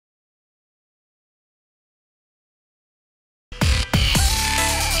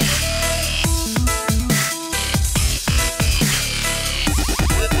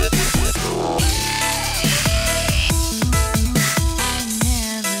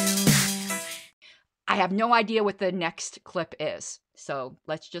I have no idea what the next clip is. So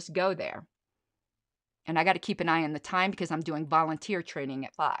let's just go there. And I got to keep an eye on the time because I'm doing volunteer training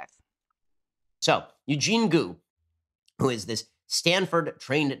at 5. So Eugene Gu, who is this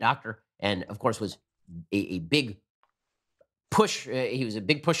Stanford-trained doctor, and of course was a big push. He was a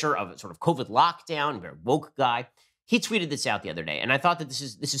big pusher of sort of COVID lockdown, a very woke guy. He tweeted this out the other day, and I thought that this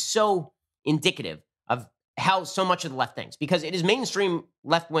is so indicative of how so much of the left thinks, because it is mainstream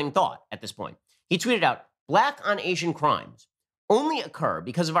left-wing thought at this point. He tweeted out, "Black on Asian crimes only occur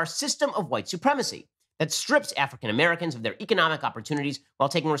because of our system of white supremacy that strips African Americans of their economic opportunities while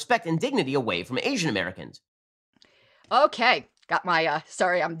taking respect and dignity away from Asian Americans." Okay, got my,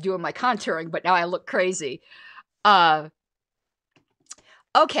 sorry, I'm doing my contouring, but now I look crazy.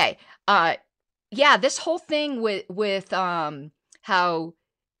 Okay, yeah, this whole thing with how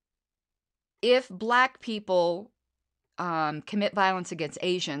if Black people commit violence against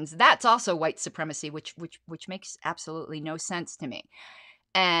Asians, that's also white supremacy, which makes absolutely no sense to me.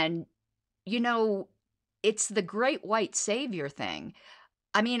 And you know, it's the great white savior thing.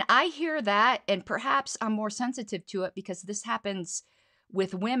 I mean, I hear that, and perhaps I'm more sensitive to it because this happens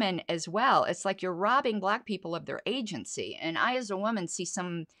with women as well. It's like you're robbing Black people of their agency. And I, as a woman, see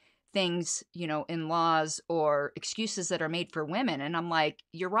some things, you know, in laws or excuses that are made for women. And I'm like,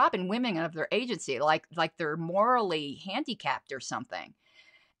 you're robbing women of their agency, like they're morally handicapped or something.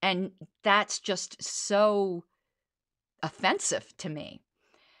 And that's just so offensive to me.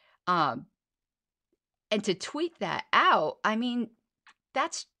 And to tweet that out, I mean,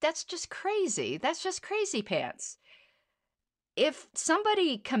 that's just crazy. That's just crazy pants. If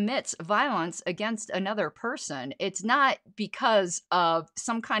somebody commits violence against another person, it's not because of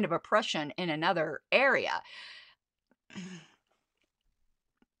some kind of oppression in another area.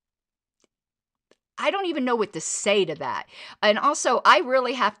 I don't even know what to say to that. And also, I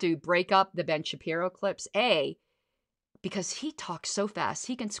really have to break up the Ben Shapiro clips, because he talks so fast.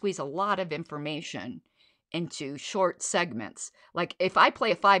 He can squeeze a lot of information into short segments. Like if I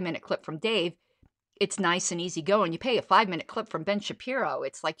play a 5-minute clip from Dave, it's nice and easy going. You pay a 5-minute clip from Ben Shapiro,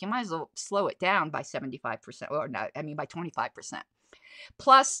 it's like you might as well slow it down by 75%, or no, I mean by 25%.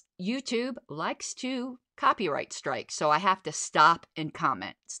 Plus, YouTube likes to copyright strike, so I have to stop and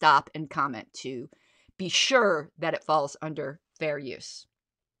comment to be sure that it falls under fair use.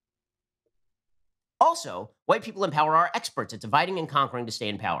 Also, white people in power are experts at dividing and conquering to stay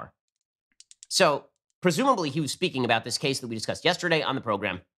in power. So presumably he was speaking about this case that we discussed yesterday on the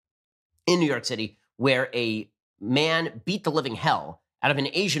program in New York City, where a man beat the living hell out of an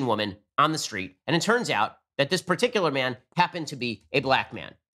Asian woman on the street. And it turns out that this particular man happened to be a Black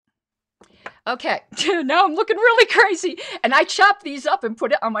man. Okay, now I'm looking really crazy. And I chopped these up and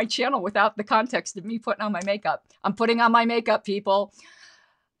put it on my channel without the context of me putting on my makeup. I'm putting on my makeup, people.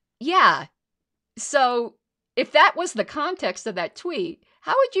 Yeah. So if that was the context of that tweet,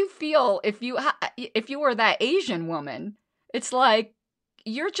 how would you feel if you were that Asian woman? It's like,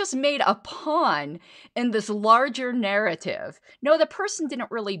 you're just made a pawn in this larger narrative. No, the person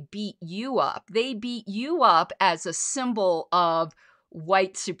didn't really beat you up. They beat you up as a symbol of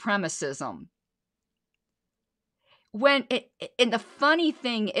white supremacism. And the funny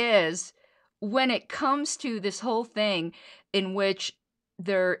thing is, when it comes to this whole thing in which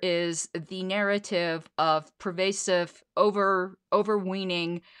there is the narrative of pervasive,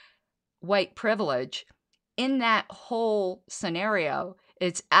 overweening white privilege, in that whole scenario,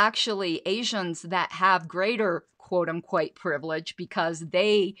 it's actually Asians that have greater quote-unquote privilege because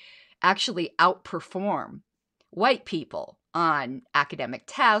they actually outperform white people on academic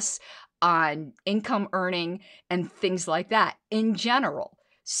tests, on income earning, and things like that in general.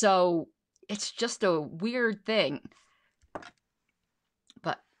 So it's just a weird thing.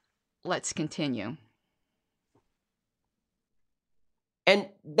 But let's continue. And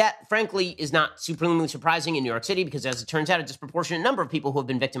that, frankly, is not supremely surprising in New York City because, as it turns out, a disproportionate number of people who have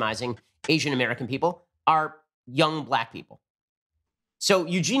been victimizing Asian American people are young Black people. So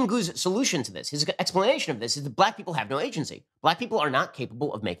Eugene Gu's solution to this, his explanation of this, is that Black people have no agency. Black people are not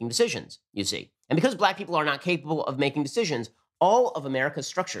capable of making decisions, you see. And because Black people are not capable of making decisions, all of America's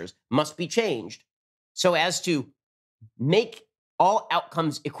structures must be changed so as to make all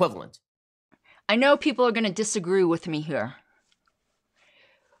outcomes equivalent. I know people are going to disagree with me here.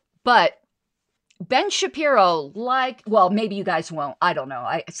 But Ben Shapiro, well, maybe you guys won't. I don't know.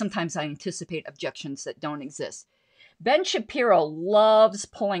 Sometimes I anticipate objections that don't exist. Ben Shapiro loves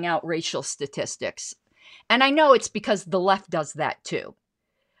pulling out racial statistics. And I know it's because the left does that too.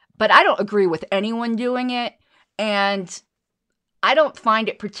 But I don't agree with anyone doing it. And I don't find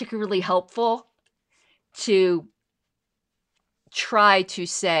it particularly helpful to try to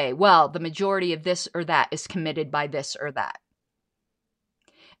say, well, the majority of this or that is committed by this or that.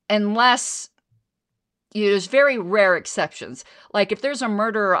 Unless there's very rare exceptions. Like if there's a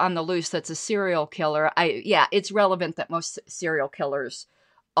murderer on the loose that's a serial killer, it's relevant that most serial killers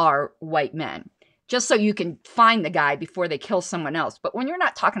are white men. Just so you can find the guy before they kill someone else. But when you're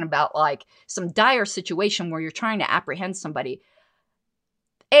not talking about like some dire situation where you're trying to apprehend somebody,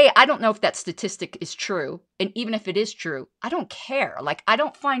 I don't know if that statistic is true. And even if it is true, I don't care. Like, I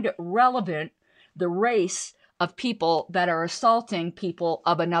don't find it relevant, the race of people that are assaulting people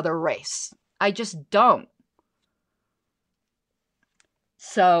of another race. I just don't.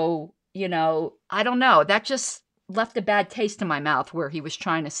 So, I don't know. That just left a bad taste in my mouth where he was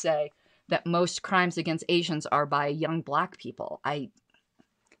trying to say that most crimes against Asians are by young Black people. I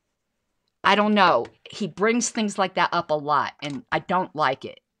don't know. He brings things like that up a lot, and I don't like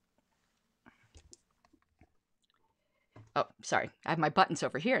it. Oh, sorry. I have my buttons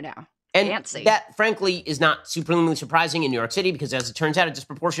over here now. And Fancy. That, frankly, is not supremely surprising in New York City because, as it turns out, a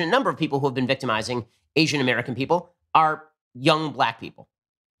disproportionate number of people who have been victimizing Asian American people are young Black people.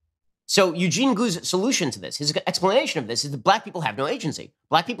 So Eugene Gu's solution to this, his explanation of this, is that Black people have no agency.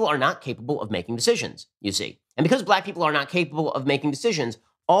 Black people are not capable of making decisions, you see. And because Black people are not capable of making decisions,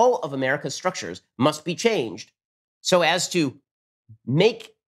 all of America's structures must be changed so as to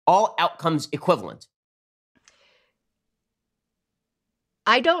make all outcomes equivalent.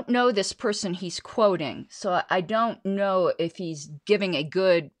 I don't know this person he's quoting, so I don't know if he's giving a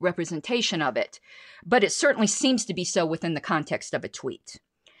good representation of it, but it certainly seems to be so within the context of a tweet.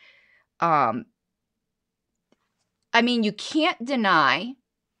 I mean, you can't deny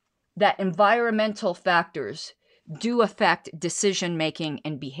that environmental factors do affect decision-making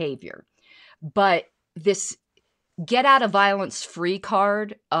and behavior, but this get out of violence free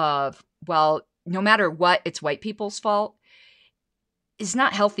card of, well, no matter what, it's white people's fault, is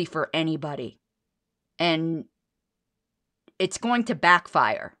not healthy for anybody. And it's going to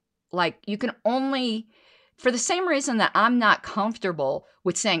backfire. Like, you can only, for the same reason that I'm not comfortable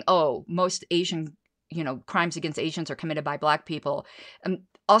with saying, oh, most Asian, crimes against Asians are committed by Black people. I'm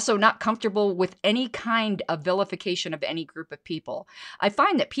also not comfortable with any kind of vilification of any group of people. I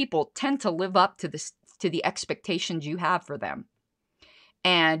find that people tend to live up to the expectations you have for them.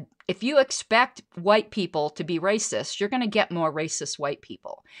 And if you expect white people to be racist, you're going to get more racist white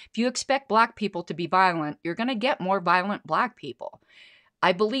people. If you expect Black people to be violent, you're going to get more violent Black people.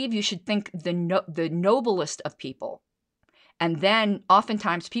 I believe you should think the noblest of people. And then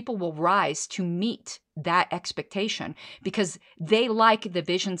oftentimes people will rise to meet that expectation because they like the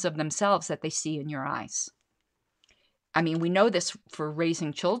visions of themselves that they see in your eyes. I mean, we know this for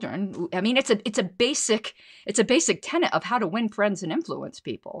raising children. I mean, it's a basic tenet of how to win friends and influence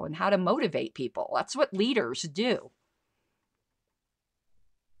people and how to motivate people. That's what leaders do.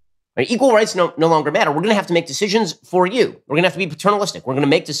 Right? Equal rights no longer matter. We're going to have to make decisions for you. We're going to have to be paternalistic. We're going to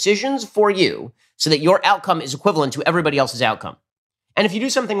make decisions for you so that your outcome is equivalent to everybody else's outcome. And if you do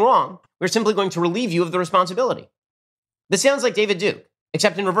something wrong, we're simply going to relieve you of the responsibility. This sounds like David Duke,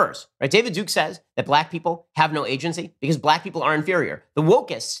 except in reverse, right? David Duke says that Black people have no agency because Black people are inferior. The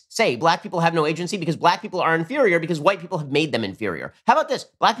wokeists say Black people have no agency because Black people are inferior because white people have made them inferior. How about this?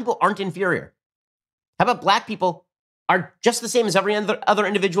 Black people aren't inferior. How about Black people are just the same as every other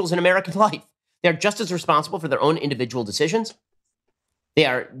individuals in American life? They're just as responsible for their own individual decisions. They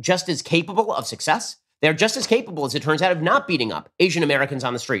are just as capable of success. They're just as capable, as it turns out, of not beating up Asian Americans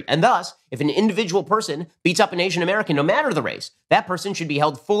on the street. And thus, if an individual person beats up an Asian American, no matter the race, that person should be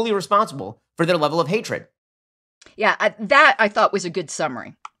held fully responsible for their level of hatred. Yeah, that I thought was a good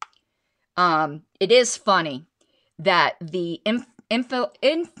summary. It is funny that the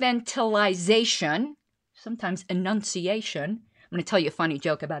infantilization, sometimes enunciation, I'm going to tell you a funny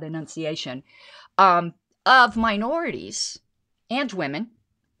joke about enunciation, of minorities and women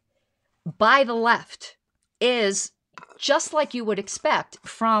by the left is just like you would expect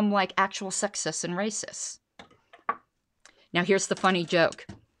from like actual sexists and racists. Now, here's the funny joke.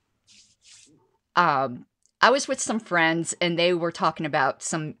 I was with some friends and they were talking about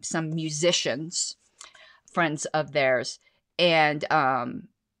some musicians, friends of theirs, and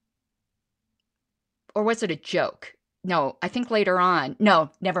or was it a joke? No, I think later on. No,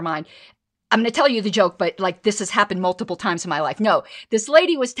 never mind. I'm going to tell you the joke, but like this has happened multiple times in my life. No, this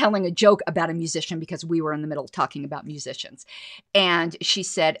lady was telling a joke about a musician because we were in the middle of talking about musicians. And she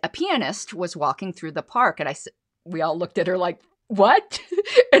said a pianist was walking through the park. And we all looked at her like, what?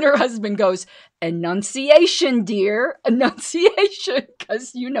 And her husband goes, enunciation, dear, enunciation.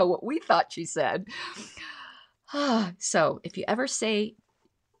 Because you know what we thought she said. So if you ever say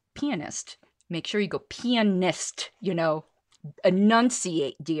pianist, make sure you go pianist,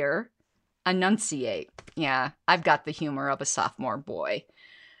 Enunciate, dear. Enunciate. Yeah, I've got the humor of a sophomore boy.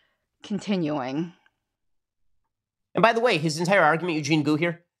 Continuing. And by the way, his entire argument, Eugene Gu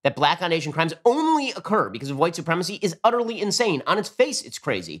here, that black on Asian crimes only occur because of white supremacy is utterly insane. On its face, it's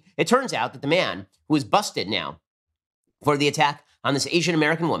crazy. It turns out that the man who is busted now for the attack on this Asian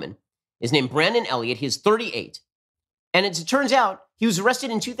American woman is named Brandon Elliott. He is 38. And it turns out he was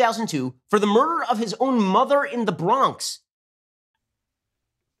arrested in 2002 for the murder of his own mother in the Bronx.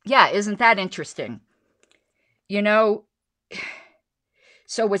 Yeah, isn't that interesting? You know,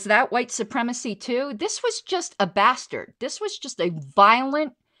 so was that white supremacy too? This was just a bastard. This was just a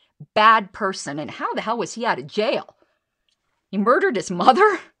violent, bad person. And how the hell was he out of jail? He murdered his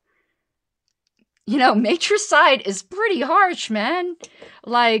mother? You know, matricide is pretty harsh, man.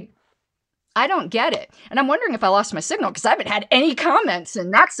 Like, I don't get it. And I'm wondering if I lost my signal because I haven't had any comments,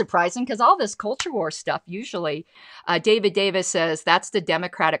 and that's surprising because all this culture war stuff usually. David Davis says that's the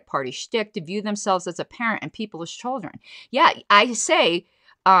Democratic Party shtick, to view themselves as a parent and people as children. Yeah, I say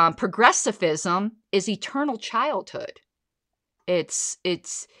progressivism is eternal childhood. It's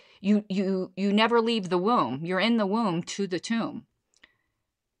you never leave the womb. You're in the womb to the tomb.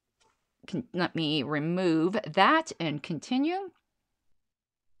 Let me remove that and continue.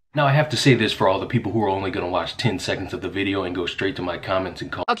 Now, I have to say this for all the people who are only going to watch 10 seconds of the video and go straight to my comments and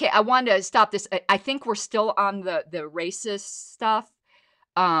call. Okay, I wanted to stop this. I think we're still on the racist stuff.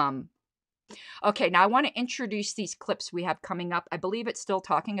 Okay, now I want to introduce these clips we have coming up. I believe it's still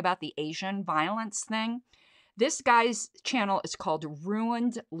talking about the Asian violence thing. This guy's channel is called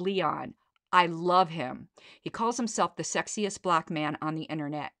Ruined Leon. I love him. He calls himself the sexiest black man on the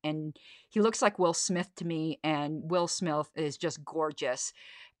internet, and he looks like Will Smith to me, and Will Smith is just gorgeous.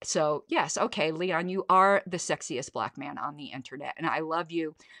 So, yes, okay, Leon, you are the sexiest black man on the internet, and I love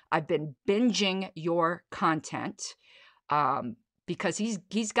you. I've been binging your content because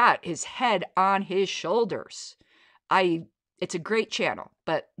he's got his head on his shoulders. It's a great channel,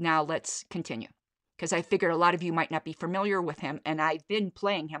 but now let's continue because I figured a lot of you might not be familiar with him, and I've been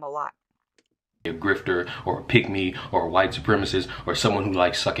playing him a lot. A grifter or a pick-me or a white supremacist or someone who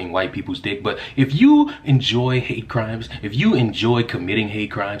likes sucking white people's dick. But if you enjoy hate crimes, if you enjoy committing hate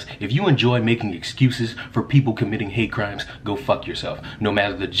crimes, if you enjoy making excuses for people committing hate crimes, go fuck yourself. No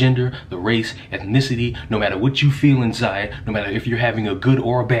matter the gender, the race, ethnicity, no matter what you feel inside, no matter if you're having a good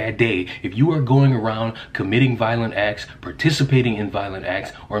or a bad day, if you are going around committing violent acts, participating in violent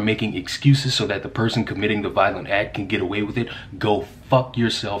acts, or making excuses so that the person committing the violent act can get away with it, go fuck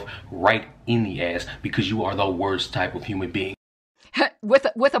yourself right in the ass, because you are the worst type of human being.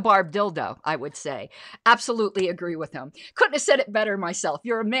 with a barbed dildo, I would say. Absolutely agree with him. Couldn't have said it better myself.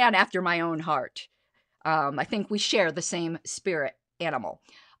 You're a man after my own heart. I think we share the same spirit animal.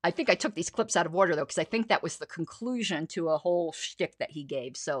 I think I took these clips out of order, though, because I think that was the conclusion to a whole shtick that he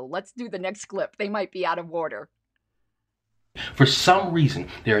gave. So let's do the next clip. They might be out of order. For some reason,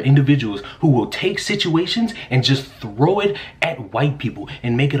 there are individuals who will take situations and just throw it at white people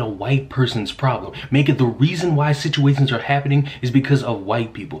and make it a white person's problem. Make it the reason why situations are happening is because of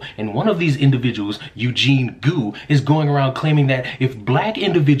white people. And one of these individuals, Eugene Gu, is going around claiming that if black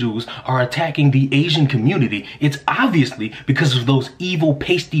individuals are attacking the Asian community, it's obviously because of those evil,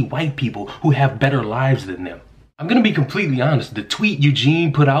 pasty white people who have better lives than them. I'm going to be completely honest, the tweet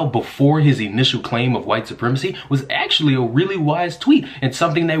Eugene put out before his initial claim of white supremacy was actually a really wise tweet and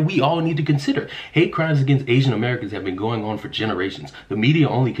something that we all need to consider. Hate crimes against Asian Americans have been going on for generations. The media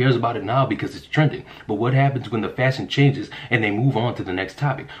only cares about it now because it's trending. But what happens when the fashion changes and they move on to the next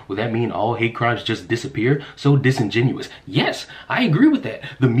topic? Will that mean all hate crimes just disappear? So disingenuous. Yes, I agree with that.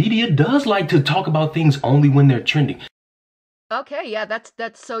 The media does like to talk about things only when they're trending. Okay, yeah, that's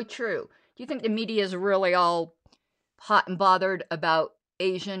so true. Do you think the media is really all hot and bothered about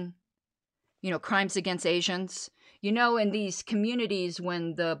Asian, crimes against Asians? In these communities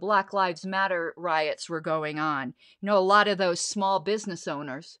when the Black Lives Matter riots were going on, a lot of those small business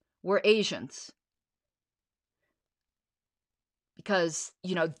owners were Asians. Because,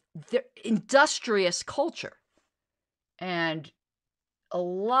 they're industrious culture. And a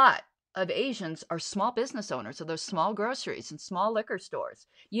lot of Asians are small business owners of those small groceries and small liquor stores.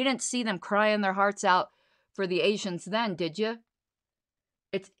 You didn't see them crying their hearts out for the Asians then, did you?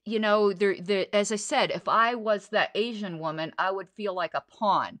 It's, as I said, if I was that Asian woman, I would feel like a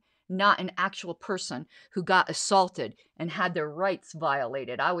pawn, not an actual person who got assaulted and had their rights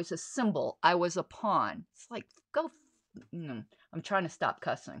violated. I was a symbol. I was a pawn. It's like, I'm trying to stop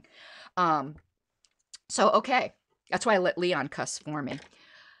cussing. Okay. That's why I let Leon cuss for me.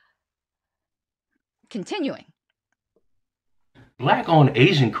 Continuing. Black on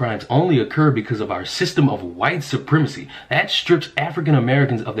Asian crimes only occur because of our system of white supremacy that strips African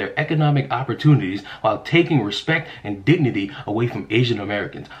Americans of their economic opportunities while taking respect and dignity away from Asian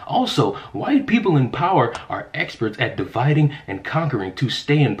Americans. Also, white people in power are experts at dividing and conquering to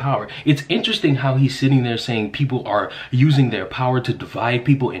stay in power. It's interesting how he's sitting there saying people are using their power to divide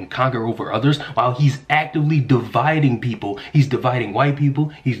people and conquer over others while he's actively dividing people. He's dividing white people,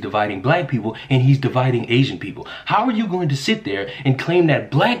 he's dividing black people, and he's dividing Asian people. How are you going to sit there and claim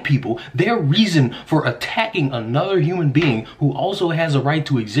that black people, their reason for attacking another human being who also has a right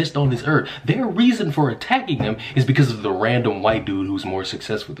to exist on this earth, their reason for attacking them is because of the random white dude who's more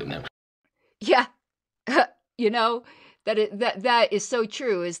successful than them? Yeah. You know, that is so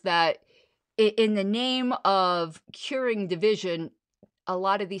true, is that in the name of curing division, a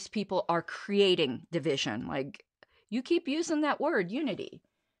lot of these people are creating division. Like, you keep using that word, unity.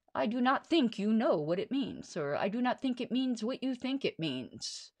 I do not think you know what it means, or I do not think it means what you think it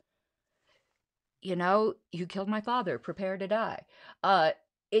means. You know, you killed my father, prepare to die.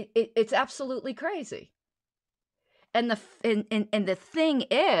 It's absolutely crazy. And the thing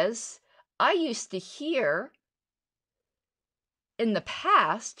is, I used to hear in the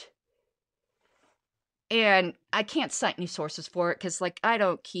past, and I can't cite any sources for it because, like, I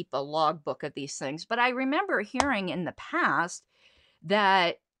don't keep a logbook of these things, but I remember hearing in the past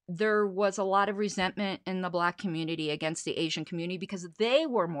that there was a lot of resentment in the Black community against the Asian community because they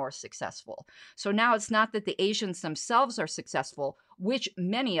were more successful. So now it's not that the Asians themselves are successful, which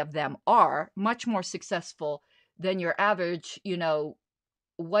many of them are much more successful than your average, you know,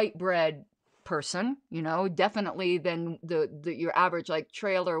 white bread person, you know, definitely than your average like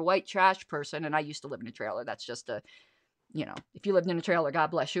trailer white trash person. And I used to live in a trailer. That's just a, you know, if you lived in a trailer,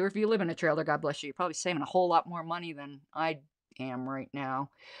 God bless you. Or if you live in a trailer, God bless you. You're probably saving a whole lot more money than I am right now.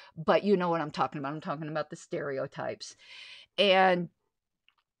 But you know what I'm talking about. I'm talking about the stereotypes. And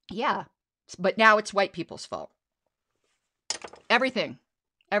yeah, but now it's white people's fault. Everything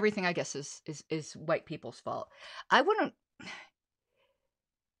I guess is white people's fault. I wouldn't,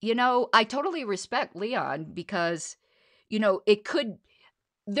 you know, I totally respect Leon because, you know,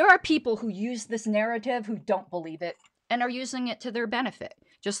 there are people who use this narrative who don't believe it and are using it to their benefit.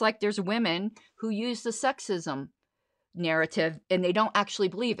 Just like there's women who use the sexism narrative and they don't actually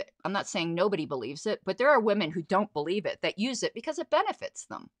believe it. I'm not saying nobody believes it, but there are women who don't believe it that use it because it benefits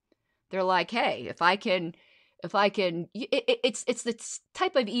them. They're like, hey, if I can, it's the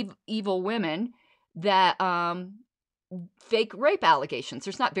type of evil women that fake rape allegations.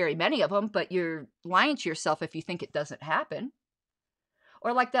 There's not very many of them, but you're lying to yourself if you think it doesn't happen.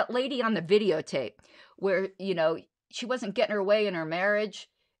 Or like that lady on the videotape where, you know, she wasn't getting her way in her marriage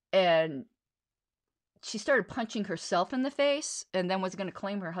and she started punching herself in the face and then was going to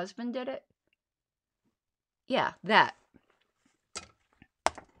claim her husband did it. Yeah, that.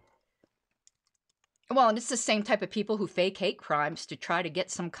 Well, and it's the same type of people who fake hate crimes to try to get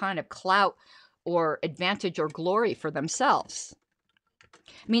some kind of clout or advantage or glory for themselves.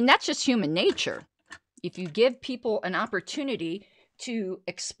 I mean, that's just human nature. If you give people an opportunity to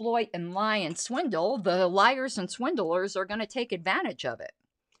exploit and lie and swindle, the liars and swindlers are going to take advantage of it.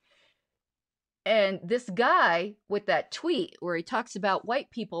 And this guy with that tweet where he talks about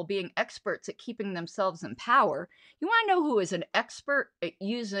white people being experts at keeping themselves in power, you want to know who is an expert at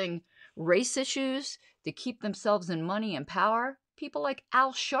using race issues to keep themselves in money and power? People like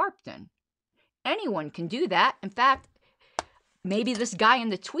Al Sharpton. Anyone can do that. In fact, maybe this guy in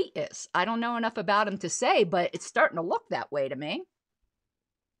the tweet is. I don't know enough about him to say, but it's starting to look that way to me.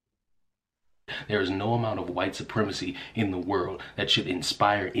 There is no amount of white supremacy in the world that should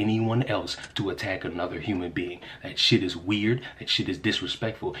inspire anyone else to attack another human being. That shit is weird, that shit is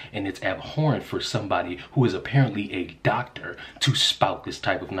disrespectful, and it's abhorrent for somebody who is apparently a doctor to spout this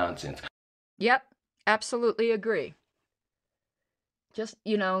type of nonsense. Yep, absolutely agree. Just,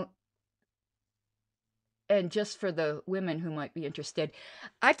 you know, and just for the women who might be interested,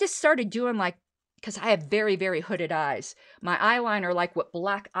 I've just started doing like, because I have very, very hooded eyes, my eyeliner like with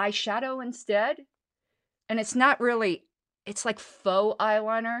black eyeshadow instead. And it's not really, it's like faux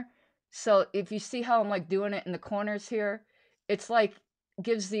eyeliner. So if you see how I'm like doing it in the corners here, it's like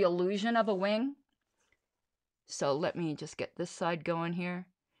gives the illusion of a wing. So let me just get this side going here.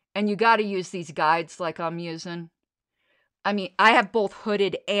 And you got to use these guides like I'm using. I mean, I have both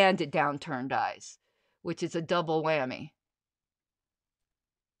hooded and downturned eyes, which is a double whammy.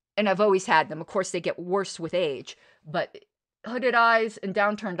 And I've always had them. Of course, they get worse with age, but hooded eyes and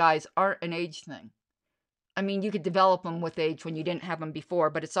downturned eyes aren't an age thing. I mean, you could develop them with age when you didn't have them before,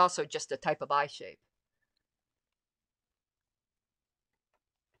 but it's also just a type of eye shape.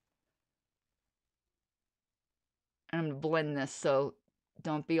 I'm going to blend this, so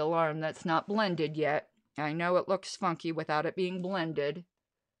don't be alarmed. That's not blended yet. I know it looks funky without it being blended.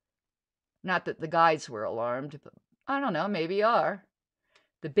 Not that the guys were alarmed, but I don't know, maybe are.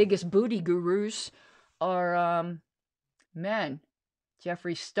 The biggest booty gurus are men.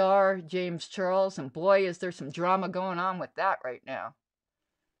 Jeffree Star, James Charles, and boy, is there some drama going on with that right now.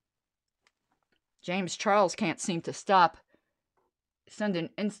 James Charles can't seem to stop sending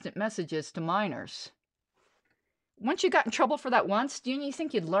instant messages to minors. Once you got in trouble for that once, do you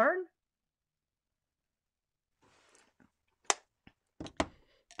think you'd learn?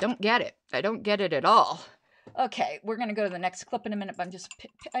 Don't get it. I don't get it at all. Okay, we're going to go to the next clip in a minute, but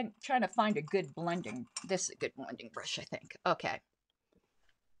I'm trying to find a good blending. This is a good blending brush, I think. Okay.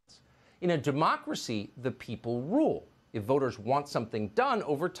 In a democracy, the people rule. If voters want something done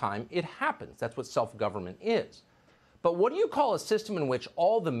over time, it happens. That's what self-government is. But what do you call a system in which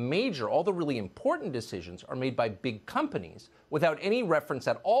all the really important decisions are made by big companies without any reference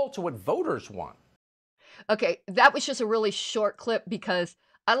at all to what voters want? Okay, that was just a really short clip because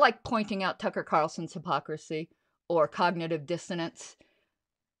I like pointing out Tucker Carlson's hypocrisy or cognitive dissonance.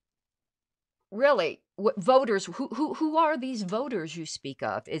 Really, what voters, who are these voters you speak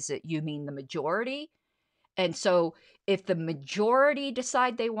of? Is it, you mean the majority? And so if the majority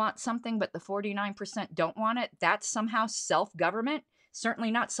decide they want something, but the 49% don't want it, that's somehow self-government.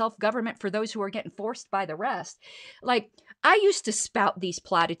 Certainly not self-government for those who are getting forced by the rest. Like, I used to spout these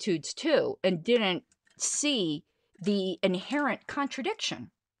platitudes too and didn't see the inherent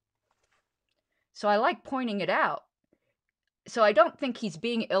contradiction. So I like pointing it out. So I don't think he's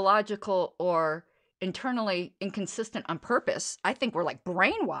being illogical or internally inconsistent on purpose. I think we're like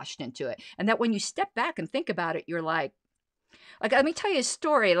brainwashed into it. And that when you step back and think about it, you're like, let me tell you a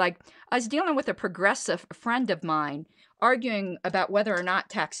story. Like, I was dealing with a progressive friend of mine arguing about whether or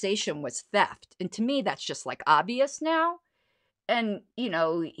not taxation was theft. And to me, that's just like obvious now. And, you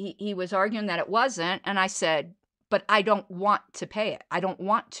know, he was arguing that it wasn't. And I said, but I don't want to pay it. I don't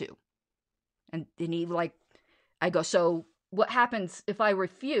want to. And then I go, so what happens if I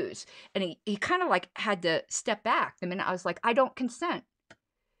refuse? And he kind of like had to step back the minute I was like, I don't consent.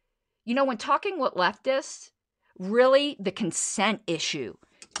 You know, when talking with leftists, really the consent issue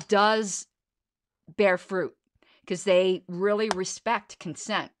does bear fruit because they really respect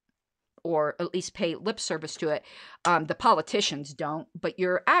consent, or at least pay lip service to it. The politicians don't, but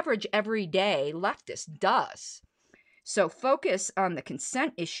your average everyday leftist does. So focus on the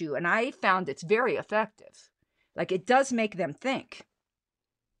consent issue, and I found it's very effective. Like, it does make them think.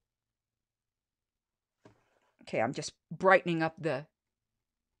 Okay, I'm just brightening up the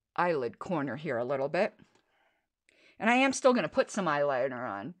eyelid corner here a little bit. And I am still going to put some eyeliner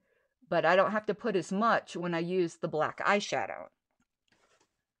on, but I don't have to put as much when I use the black eyeshadow.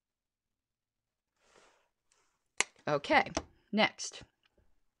 Okay, next.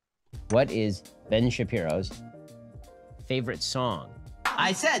 What is Ben Shapiro's favorite song?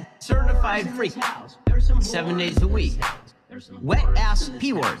 I said certified freak. 7 days a week. Wet ass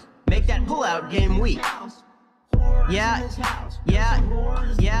P word. Make that pullout game weak. Yeah,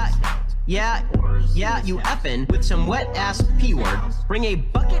 you effin' with some wet ass P word. Bring a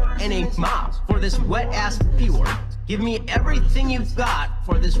bucket and a mop for this wet ass P word. Give me everything you've got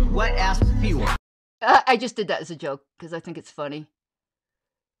for this wet ass P word. I just did that as a joke because I think it's funny.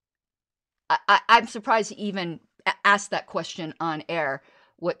 I'm surprised he even asked that question on air.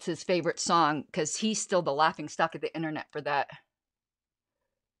 What's his favorite song? Because he's still the laughing stock of the internet for that.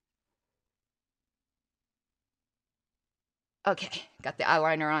 Okay, got the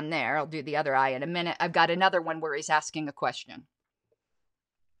eyeliner on there. I'll do the other eye in a minute. I've got another one where he's asking a question.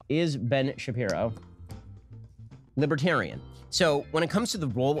 Is Ben Shapiro libertarian? So when it comes to the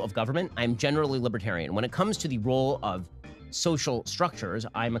role of government, I'm generally libertarian. When it comes to the role of social structures,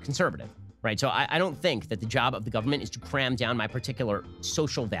 I'm a conservative, right? So I don't think that the job of the government is to cram down my particular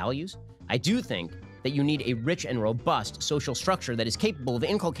social values. I do think that you need a rich and robust social structure that is capable of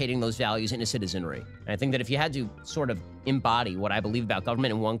inculcating those values into citizenry. And I think that if you had to sort of embody what I believe about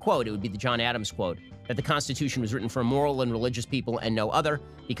government in one quote, it would be the John Adams quote, that the Constitution was written for moral and religious people and no other,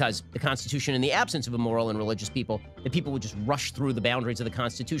 because the Constitution, in the absence of a moral and religious people, the people would just rush through the boundaries of the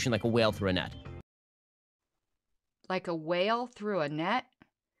Constitution like a whale through a net. Like a whale through a net?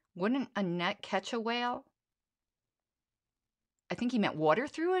 Wouldn't a net catch a whale? I think he meant water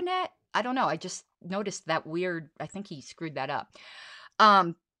through a net. I don't know. I just noticed that weird. I think he screwed that up.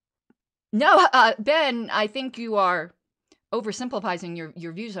 No, Ben, I think you are oversimplifying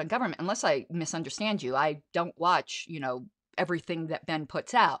your views on government, unless I misunderstand you. I don't watch, everything that Ben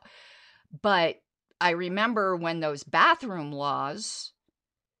puts out. But I remember when those bathroom laws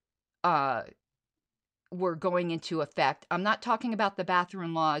were going into effect. I'm not talking about the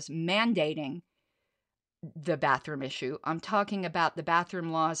bathroom laws mandating the bathroom issue. I'm talking about the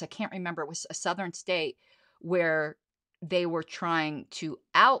bathroom laws. I can't remember. It was a southern state where they were trying to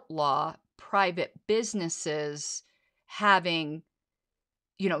outlaw private businesses having,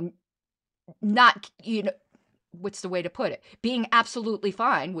 not, what's the way to put it? Being absolutely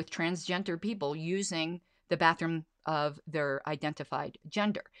fine with transgender people using the bathroom of their identified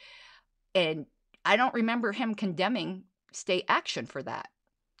gender. And I don't remember him condemning state action for that.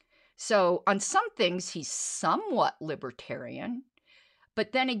 So on some things, he's somewhat libertarian.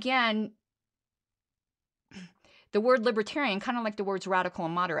 But then again, the word libertarian, kind of like the words radical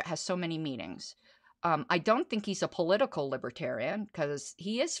and moderate, has so many meanings. I don't think he's a political libertarian because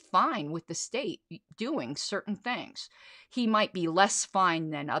he is fine with the state doing certain things. He might be less fine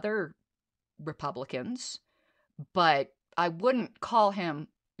than other Republicans, but I wouldn't call him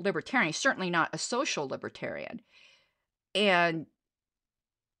libertarian. He's certainly not a social libertarian. And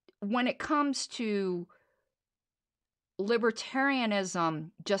when it comes to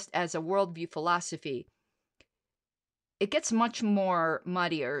libertarianism just as a worldview philosophy, it gets much more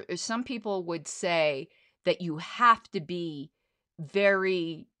muddier. Some people would say that you have to be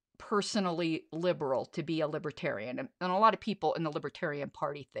very personally liberal to be a libertarian. And a lot of people in the Libertarian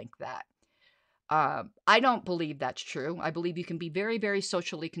Party think that. I don't believe that's true. I believe you can be very, very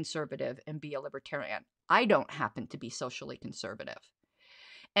socially conservative and be a libertarian. I don't happen to be socially conservative.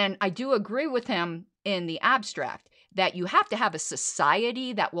 And I do agree with him in the abstract that you have to have a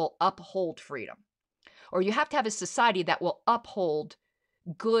society that will uphold freedom. Or you have to have a society that will uphold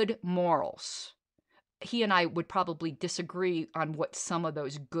good morals. He and I would probably disagree on what some of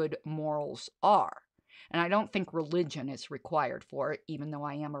those good morals are. And I don't think religion is required for it, even though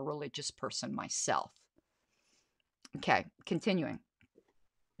I am a religious person myself. Okay, continuing.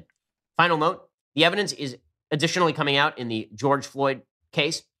 Final note, the evidence is additionally coming out in the George Floyd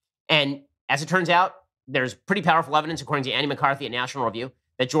case. And as it turns out, there's pretty powerful evidence, according to Annie McCarthy at National Review,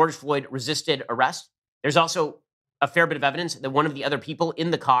 that George Floyd resisted arrest. There's also a fair bit of evidence that one of the other people in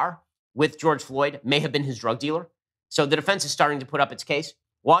the car with George Floyd may have been his drug dealer. So the defense is starting to put up its case.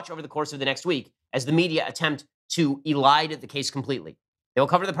 Watch over the course of the next week as the media attempt to elide the case completely. They will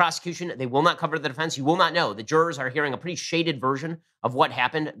cover the prosecution. They will not cover the defense. You will not know. The jurors are hearing a pretty shaded version of what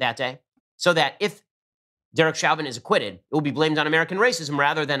happened that day, so that if Derek Chauvin is acquitted, it will be blamed on American racism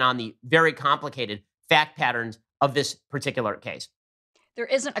rather than on the very complicated fact patterns of this particular case. There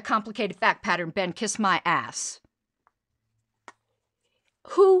isn't a complicated fact pattern, Ben. Kiss my ass.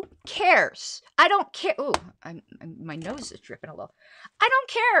 Who cares? I don't care. Oh, my nose is dripping a little. I don't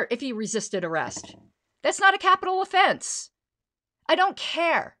care if he resisted arrest. That's not a capital offense. I don't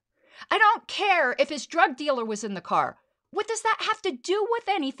care. I don't care if his drug dealer was in the car. What does that have to do with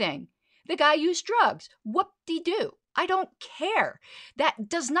anything? The guy used drugs. Whoop-de-doo. I don't care. That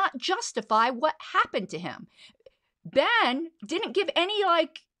does not justify what happened to him. Ben didn't give any,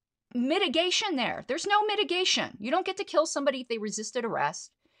 mitigation there. There's no mitigation. You don't get to kill somebody if they resisted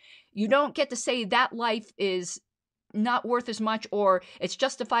arrest. You don't get to say that life is not worth as much or it's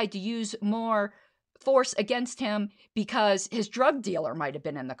justified to use more force against him because his drug dealer might have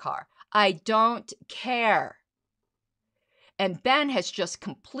been in the car. I don't care. And Ben has just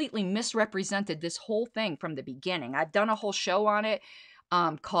completely misrepresented this whole thing from the beginning. I've done a whole show on it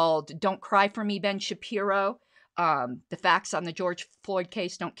called Don't Cry for Me, Ben Shapiro. The facts on the George Floyd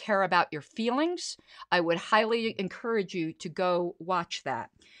case don't care about your feelings. I would highly encourage you to go watch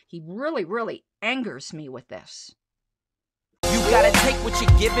that. He really, really angers me with this. You gotta take what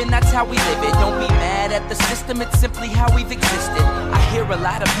you're given, that's how we live it. Don't be mad at the system, it's simply how we've existed. I hear a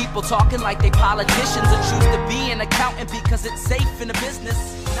lot of people talking like they politicians and choose to be an accountant because it's safe in the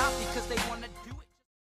business, not because they want to